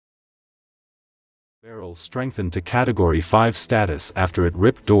Beryl strengthened to Category 5 status after it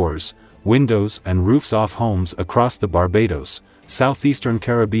ripped doors, windows and roofs off homes across the Barbados, southeastern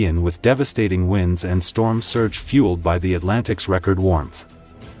Caribbean with devastating winds and storm surge fueled by the Atlantic's record warmth.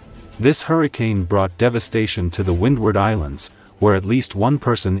 This hurricane brought devastation to the Windward Islands, where at least one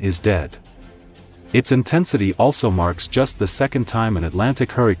person is dead. Its intensity also marks just the second time an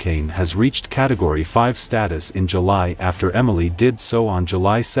Atlantic hurricane has reached Category 5 status in July after Emily did so on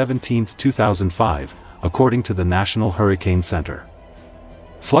July 17, 2005, according to the National Hurricane Center.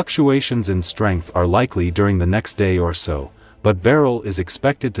 Fluctuations in strength are likely during the next day or so, but Beryl is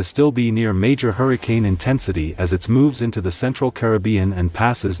expected to still be near major hurricane intensity as it moves into the central Caribbean and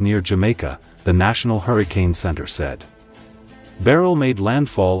passes near Jamaica, the National Hurricane Center said. Beryl made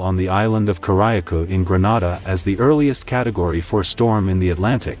landfall on the island of Carriacou in Grenada as the earliest Category 4 storm in the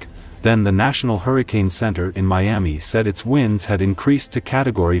Atlantic. Then the National Hurricane Center in Miami said its winds had increased to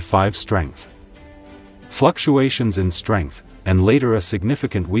Category 5 strength. Fluctuations in strength, and later a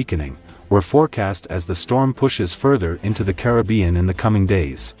significant weakening, were forecast as the storm pushes further into the Caribbean in the coming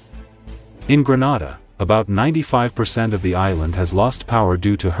days. In Grenada, about 95% of the island has lost power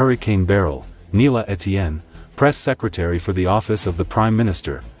due to Hurricane Beryl, Neela Etienne, press secretary for the Office of the Prime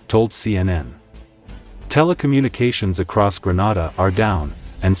Minister, told CNN. Telecommunications across Grenada are down,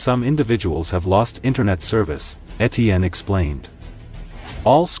 and some individuals have lost internet service, Etienne explained.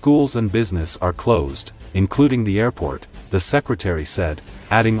 All schools and business are closed, including the airport, the secretary said,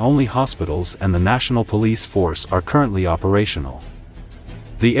 adding only hospitals and the National Police Force are currently operational.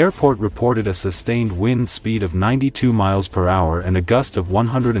 The airport reported a sustained wind speed of 92 miles per hour and a gust of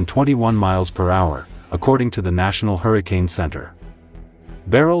 121 miles per hour, according to the National Hurricane Center.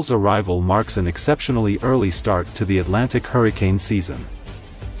 Beryl's arrival marks an exceptionally early start to the Atlantic hurricane season.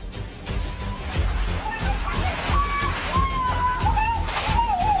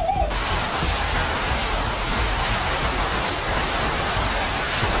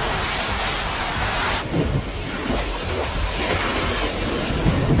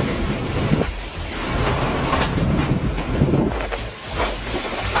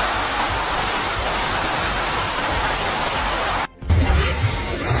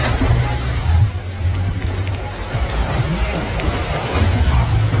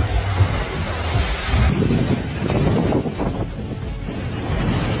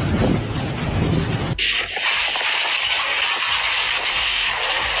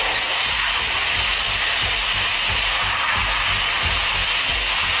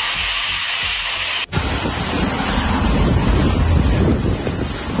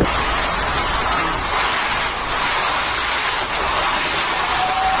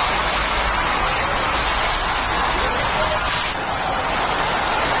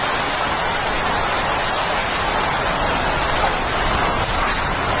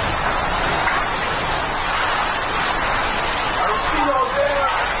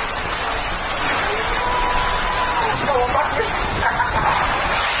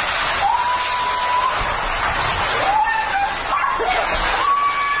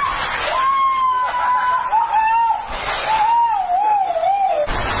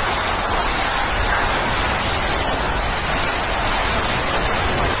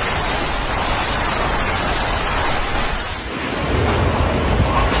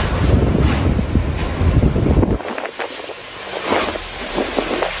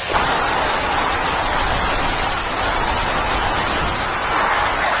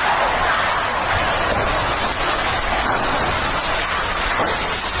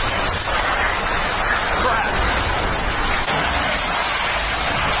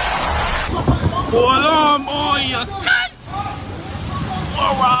 Hold on, boy, you can't!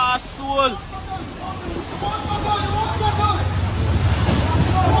 Oh, asshole!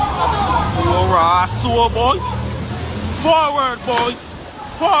 Oh, asshole, boy! Forward, boy!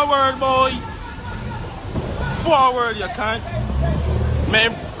 Forward, boy! Forward, you can't!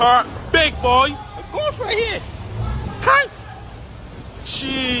 Man, hurt, big boy! Go for here! Can't!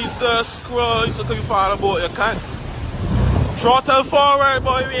 Jesus Christ, look at you fall about, you can't! Throttle forward,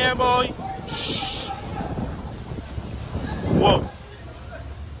 boy, man, boy! Shh.